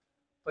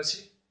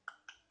પછી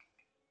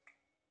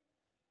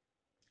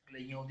એટલે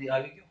અહીંયા સુધી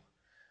આવી ગયું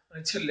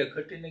અને છેલ્લે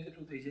ઘટીને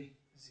કેટલું થઈ જાય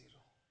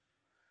 0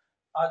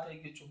 આ થઈ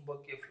ગયું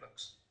ચુંબકીય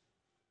ફ્લક્સ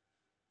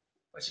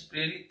પછી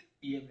પ્રેરિત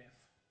EMF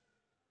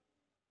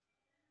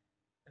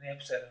અને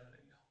એપ્સિલોન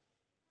લઈ લો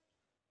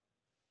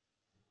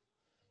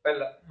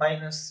પહેલા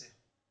માઈનસ છે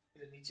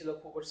એટલે નીચે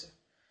લખવું પડશે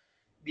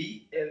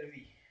BLV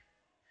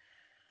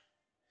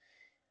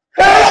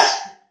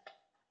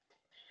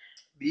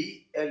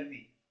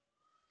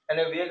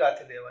અને વેગ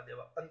સાથે લેવા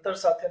દેવા અંતર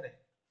સાથે નહીં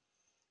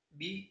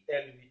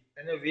BLV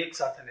અને વેગ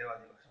સાથે લેવા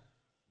દેવા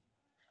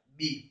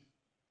B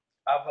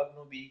આ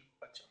ભાગનું B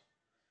અચળ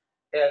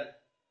L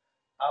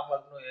આ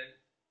ભાગનું L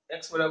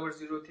x બરાબર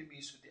 0 થી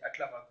b સુધી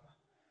આટલા ભાગમાં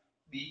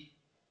b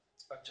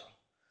અચળ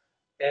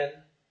l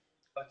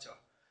અચળ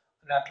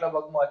અને આટલા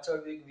ભાગમાં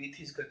અચળ વેગ v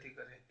થી જ ગતિ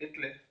કરે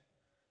એટલે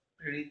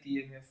પ્રેરિત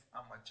EMF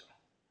આમ અચળ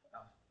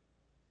આ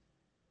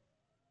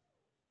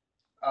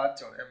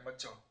અચળ એમ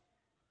અચળ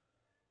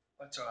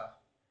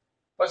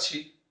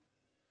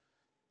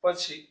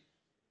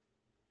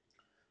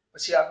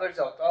પછી આગળ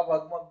જાઓ તો આ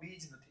ભાગમાં b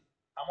જ નથી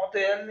આમાં તો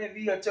l ને v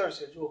અચળ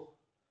છે જો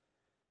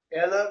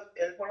L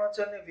પણ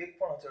અચળ ને વેગ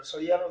પણ અચળ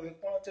સળિયાનો વેગ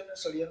પણ અચળ ને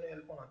સળિયાનો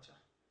L પણ અચળ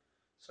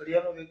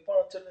સળિયાનો વેગ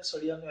પણ અચળ ને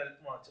સળિયાનો L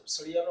પણ અચળ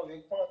સળિયાનો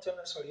વેગ પણ અચળ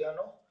ને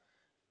સળિયાનો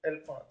L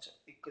પણ અચળ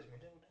એક જ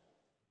મિનિટ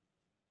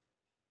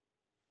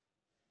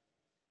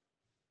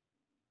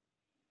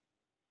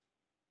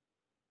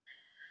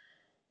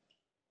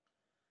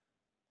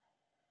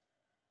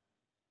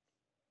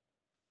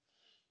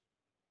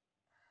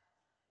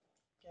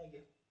ક્યાં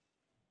ગયા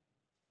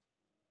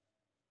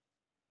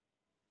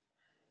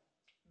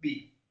B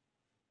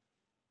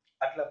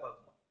આટલા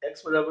ભાગમાં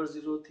x બરાબર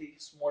 0 થી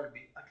સ્મોલ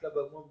b આટલા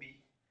ભાગમાં b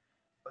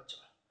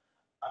અચળ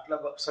આટલા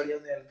ભાગ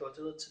સળિયાનો L તો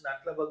અચળ જ છે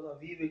આટલા ભાગમાં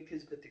v વેગથી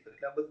જ ગતિ કરે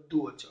એટલે આ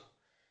બધું અચળ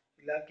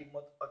એટલે આ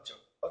કિંમત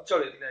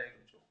અચળ એટલે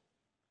આવ્યું જો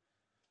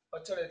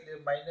અચળ એટલે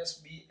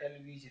 -b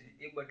lv જે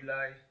એ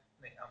બદલાય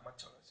નહીં આમ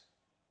અચળ છે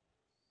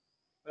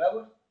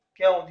બરાબર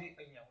ક્યાં સુધી?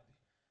 અહીંયા સુધી.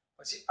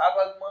 પછી આ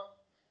ભાગમાં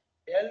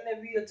l ને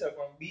b અચળ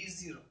પણ b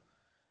 0,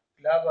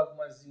 એટલે આ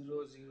ભાગમાં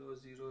 0 0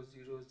 0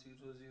 0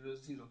 0 0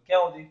 0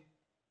 ક્યાં સુધી?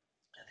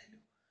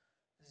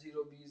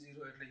 0 b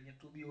 0 એટલે અહીંયા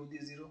 2b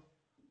સુધી 0,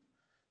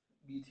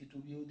 b થી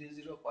 2b સુધી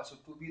 0, પાછું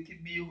 2b થી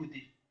b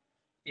સુધી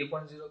એ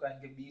પણ 0 કારણ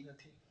કે b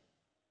નથી.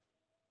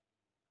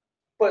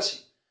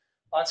 પછી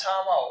પાછા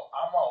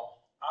આમાં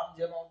આમ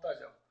જેમ આવતા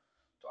જાવ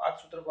તો આ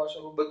સૂત્ર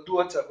પાછળ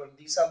બધું અચળ પણ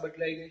દિશા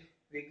બદલાઈ ગઈ,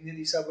 વેગની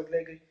દિશા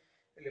બદલાઈ ગઈ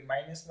એટલે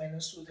માઈનસ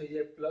માઈનસ શું થઈ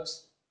જાય? પ્લસ.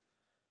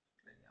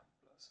 એટલે અહીંયા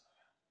પ્લસ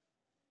આવે.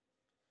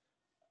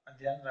 આ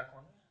ધ્યાન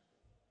રાખવાનું.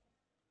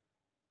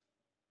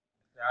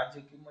 આ જે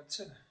કિંમત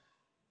છે ને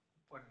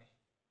ઉપરની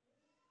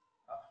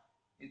હા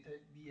એ થાય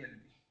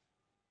BLB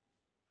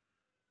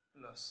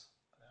પ્લસ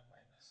અને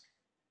માઈનસ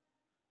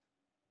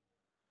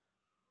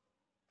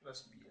પ્લસ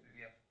BLB.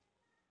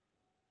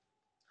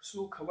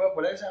 શું ખબર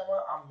પડે છે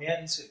આમાં? આ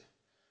મેન છે.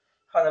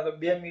 હા આપણે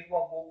 2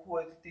 મિનિટમાં ગોખવું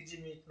હોય તો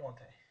ત્રીજી મિનિટ નો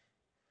થાય.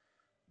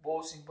 બહુ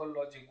સિમ્પલ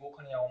લોજિક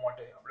ગોખણિયાઓ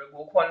માટે. આપણે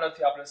ગોખવાનું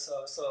નથી, આપણે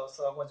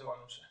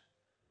સમજવાનું છે.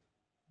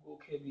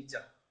 ગોખે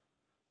બીજા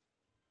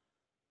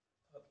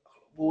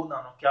બહુ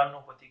નાનો ક્યારનો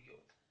પતી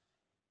ગયો.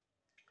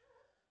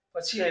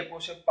 પછી આપ્યો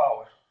છે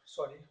પાવર,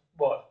 સોરી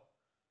બળ.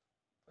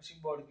 પછી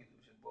બળ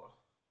કીધું છે બળ.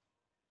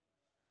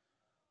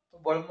 તો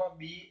બળમાં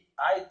B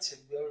I છે,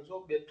 બળ જો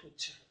બેઠું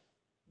જ છે.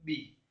 B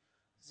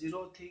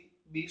 0 થી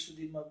B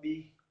સુધીમાં B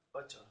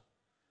અચળ.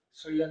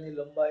 સળિયાની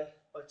લંબાઈ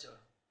અચળ.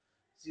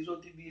 0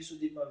 થી B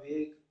સુધીમાં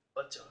વેગ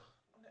અચળ.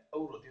 અને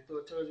અવરોધ એ તો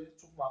અચળ છે.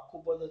 ટૂંકમાં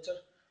આખું પદ અચળ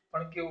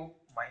પણ કેવું?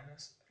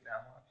 માઈનસ. એટલે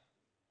આમાં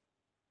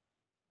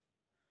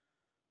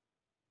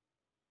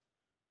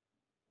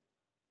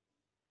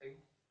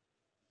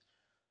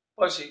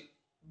પછી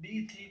B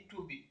થી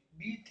 2B, B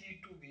થી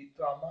 2B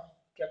તો આમાં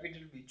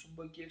કેપિટલ B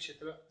ચુંબકીય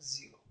ક્ષેત્ર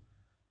 0,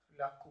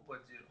 એટલે આખું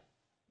પદ 0.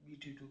 B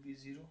થી 2B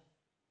 0.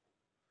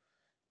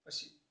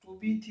 પછી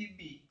 2B થી B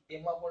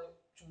એમાં પણ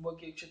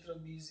ચુંબકીય ક્ષેત્ર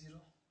B 0,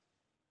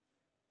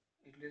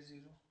 એટલે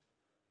 0.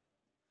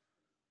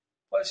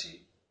 પછી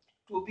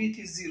 2B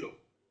થી 0,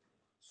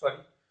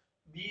 સોરી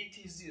B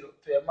થી 0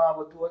 તો એમાં આ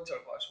બધું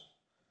અચળ પાછું.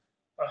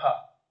 પણ હા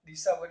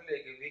દિશા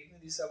બદલાઈ ગઈ, વેગની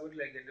દિશા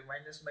બદલાઈ ગઈ એટલે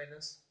માઈનસ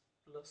માઈનસ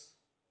પ્લસ.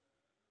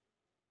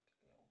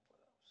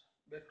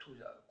 બેઠું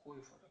જ આવે,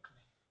 કોઈ ફરક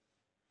નહીં.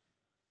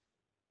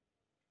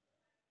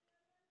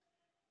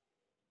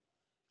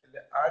 એટલે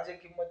આ જે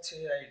કિંમત છે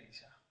એ આવી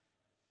છે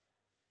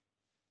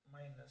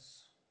minus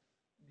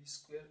b²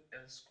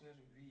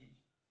 l² v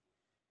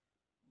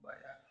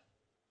by r.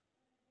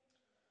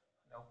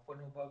 અને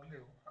ઉપરનો ભાગ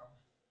લેવો આમ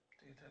તો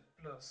એ થાય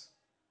plus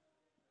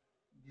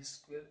b²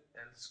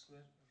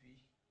 l² v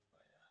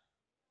by r.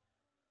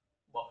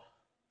 બળ.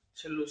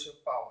 છેલ્લું છે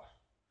power.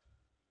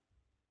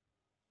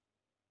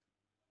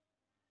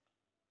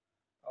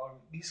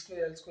 b²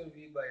 l²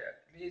 v by r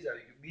એટલે જ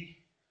આવી ગયું. b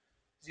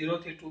 0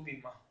 થી 2b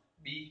માં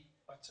b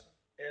અચળ,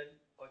 l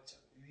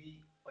અચળ, v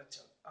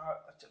અચળ, r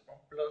અચળ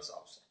પણ પ્લસ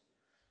આવશે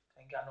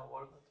કારણ કે આનો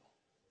વર્ગ હતો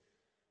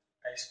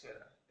i² r.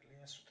 એટલે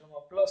અહીંયા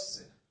સૂત્રમાં પ્લસ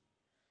છે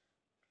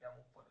એટલે આમ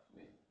ઉપર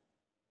આવે.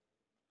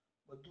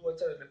 બધું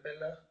અચળ એટલે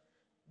પહેલા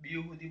b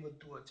સુધી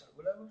બધું અચળ,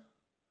 બરાબર.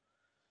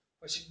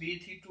 પછી b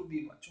થી 2b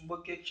માં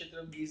ચુંબકીય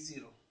ક્ષેત્ર b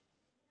 0,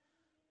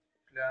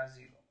 એટલે આ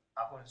 0,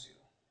 આ પણ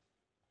 0.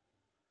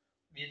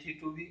 b થી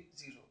 2b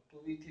 0,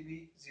 2b થી b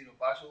 0,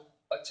 પાછું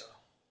અચળ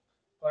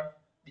પણ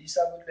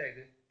દિશા બદલાઈ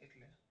ગઈ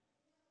એટલે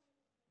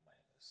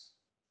માઈનસ.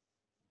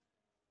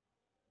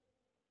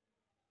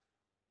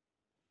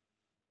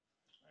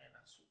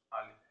 એના શું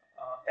આલેખ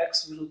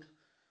x વિરુદ્ધ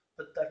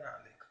બધાના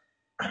આલેખ.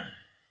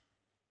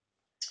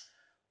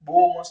 બહુ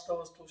મસ્ત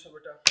વસ્તુ છે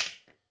બેટા.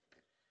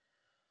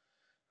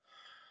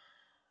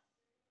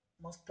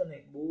 મસ્ત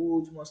નહીં, બહુ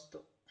જ મસ્ત.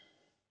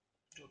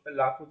 જો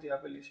પેલા આકૃતિ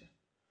આપેલી છે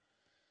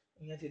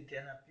અહીંયાથી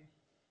ધ્યાન આપી.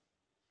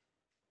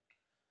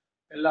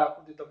 પહેલા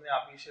આકૃતિ તમને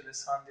આપી છે એટલે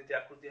શાંતિથી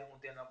આકૃતિ હું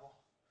ધ્યાન આપો.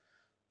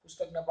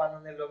 પુસ્તકના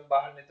પાનાને લંબ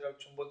બહારની તરફ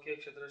ચુંબકીય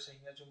ક્ષેત્ર છે.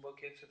 અહીંયા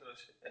ચુંબકીય ક્ષેત્ર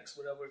છે x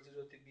બરાબર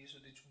 0 થી b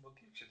સુધી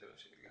ચુંબકીય ક્ષેત્ર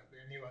છે એટલે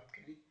આપણે એની વાત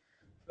કરી.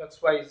 ફ્લક્સ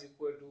y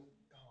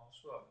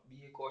શું આવે? b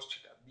a cos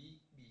θ, b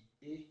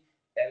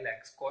a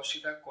lx cos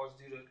θ cos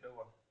 0 એટલે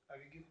 1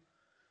 આવી ગયું.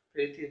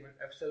 તેથી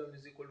એપ્સિલોન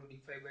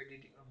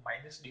d∅dt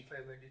માઈનસ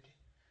d∅dt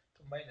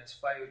તો માઈનસ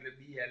 5 એટલે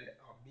b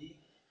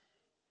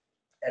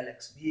lx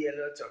b l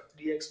અચળ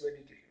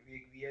dx/dt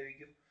વેગ v આવી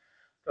ગયો.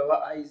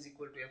 પ્રવાહ I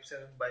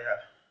epsilon by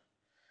r,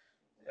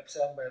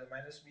 epsilon by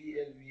minus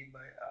BLV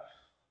by r.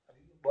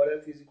 બળ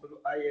F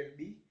ILB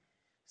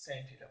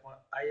sin θ. પણ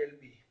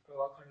ILB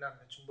પ્રવાહ ખંડાંક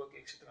અને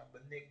ચુંબકીય ક્ષેત્ર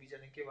બંને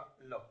એકબીજાને કેવા?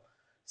 લંબ.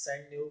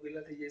 sin 90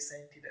 કેટલા થઈ જાય?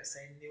 sin θ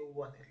sin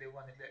 90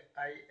 1 એટલે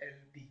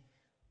ILB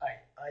I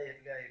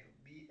એટલે આયલું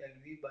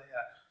BLV by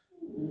r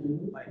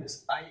minus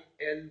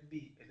ILB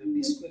એટલે b²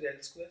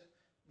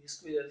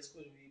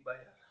 l² v by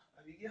r.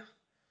 આવી ગયા?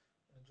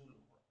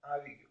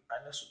 આવી ગયું.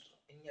 આના સૂત્ર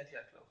અહીંયાથી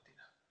આટલા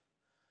સુધીના.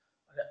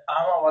 અને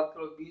આમાં વાત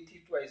કરો b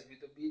થી twice b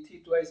તો b થી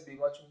twice b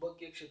માં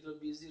ચુંબકીય ક્ષેત્ર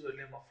b0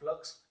 એટલે એમાં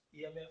ફ્લક્સ,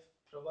 EMF,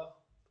 પ્રવાહ,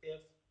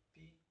 F, P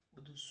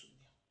બધું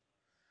શૂન્ય.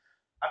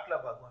 આટલા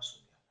ભાગમાં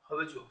શૂન્ય.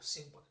 હવે જો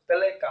સિમ્પલ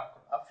પહેલા એક કામ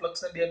કરો, આ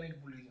ફ્લક્સ ને 2 મિનિટ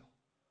ભૂલી જાઓ.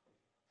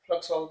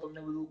 ફ્લક્સ વાળું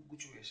તમને બધું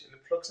ગૂંચવું હશે એટલે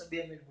ફ્લક્સ ને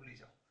 2 મિનિટ ભૂલી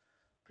જાઓ.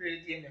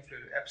 ફરીથી એને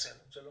ફેરવો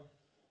એપ્સિલોન. ચલો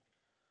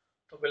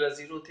તો પહેલા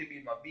 0 થી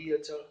b માં b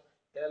અચળ,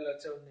 l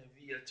અચળ ને v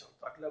અચળ.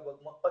 તો આટલા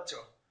ભાગમાં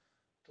અચળ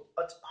તો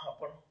હા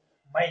પણ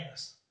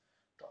માઈનસ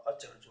તો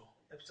અચળ જો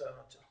એપ્સિલોન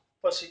અચળ.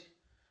 પછી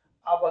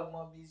આ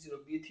ભાગમાં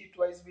b0 b થી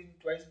ટ્વાઇસ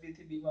b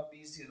થી b માં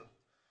b0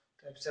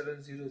 તો એપ્સિલોન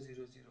 0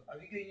 0 0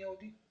 આવી ગઈ અહીંયા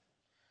સુધી.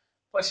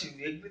 પછી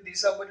વેગની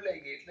દિશા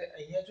બદલાઈ ગઈ એટલે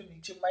અહીંયા જો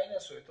નીચે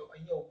માઈનસ હોય તો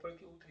અહીંયા ઉપર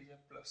કેવું થઈ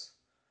જાય પ્લસ.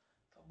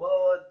 તો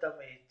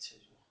બધામાં એ જ છે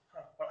જો.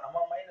 હા પણ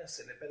આમાં માઈનસ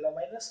છે એટલે પહેલા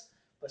માઈનસ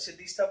પછી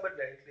દિશા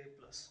બદલાય એટલે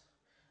પ્લસ.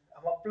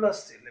 આમાં પ્લસ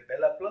છે એટલે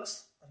પહેલા પ્લસ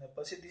અને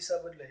પછી દિશા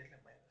બદલાય એટલે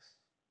માઈનસ.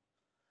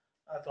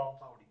 આ ત્રણ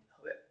તો આવડી ગયા.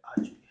 હવે આ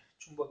જોઈએ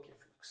ચુંબકીય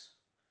ફ્લક્સ.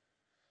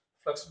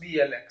 Flux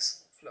BLX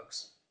flux.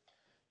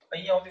 તો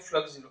અહીંયા સુધી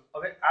ફ્લક્સ 0.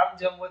 હવે આમ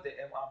જેમ વધે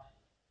એમ આમ.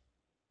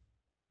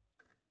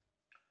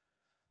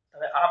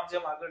 તમે આમ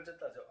જેમ આગળ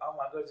જતા જાઓ આમ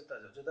આગળ જતા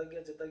જાઓ જતા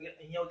ગયા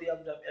અહીંયા સુધી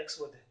આમ જેમ x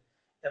વધે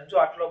એમ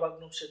જો આટલો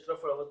ભાગનું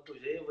ક્ષેત્રફળ વધતું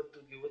જાય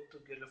વધતું ગયું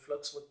એટલે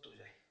ફ્લક્સ વધતું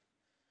જાય.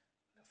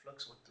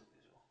 ફ્લક્સ વધતું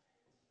જાય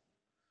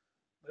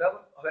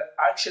બરાબર. હવે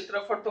આ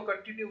ક્ષેત્રફળ તો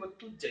કન્ટિન્યુ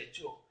વધતું જ જાય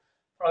જો.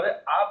 પણ હવે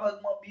આ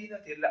ભાગમાં b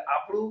નથી એટલે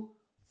આપણું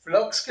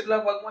ફ્લક્સ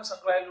કેટલા ભાગમાં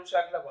સંકળાયેલું છે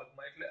આટલા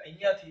ભાગમાં એટલે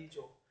અહીંયાથી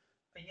જો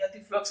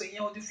અહીંયાથી ફ્લક્સ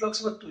અહીંયા સુધી ફ્લક્સ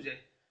વધતું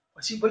જાય.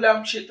 પછી ભલે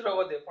આમ ક્ષેત્ર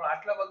વધે પણ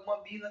આટલા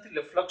ભાગમાં b નથી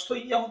એટલે ફ્લક્સ તો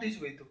અહીંયા સુધી જ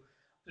વધ્યું.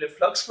 એટલે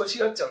ફ્લક્સ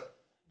પછી અચળ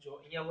જો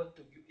અહીંયા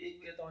વધતું ગયું 1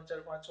 2 3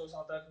 4 5 6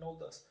 7 8 9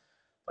 10.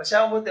 પછી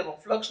આમ વધે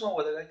પણ ફ્લક્સ નો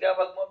વધે કારણ કે આ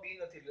ભાગમાં b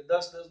નથી એટલે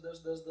 10 10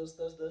 10 10 10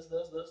 10 10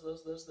 10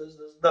 10 10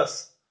 10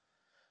 10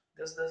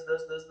 10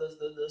 10 10 10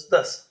 10 10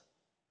 10.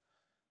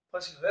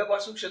 પછી હવે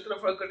પાછું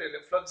ક્ષેત્રફળ ઘટે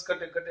એટલે ફ્લક્સ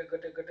ઘટે ઘટે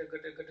ઘટે ઘટે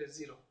ઘટે ઘટે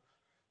 0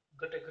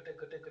 ઘટે ઘટે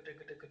ઘટે ઘટે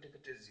ઘટે ઘટે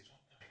ઘટે 0.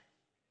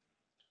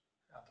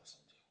 આ તો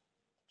સમજો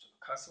ચલો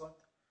ખાસ વાત.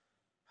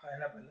 હા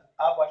એના પહેલા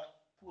આ પાઠ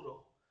પૂરો.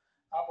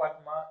 આ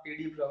પાઠમાં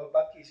એડી પ્રવાહ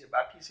બાકી છે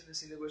એટલે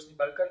સિલેબસની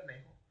બહાર કાઢી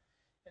નાખ્યો.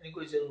 એની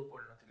કોઈ જરૂર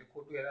પણ નથી એટલે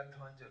ખોટું હેરાન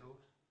થવાની જરૂર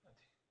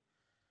નથી.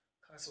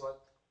 ખાસ વાત.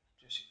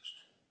 જય શ્રી કૃષ્ણ.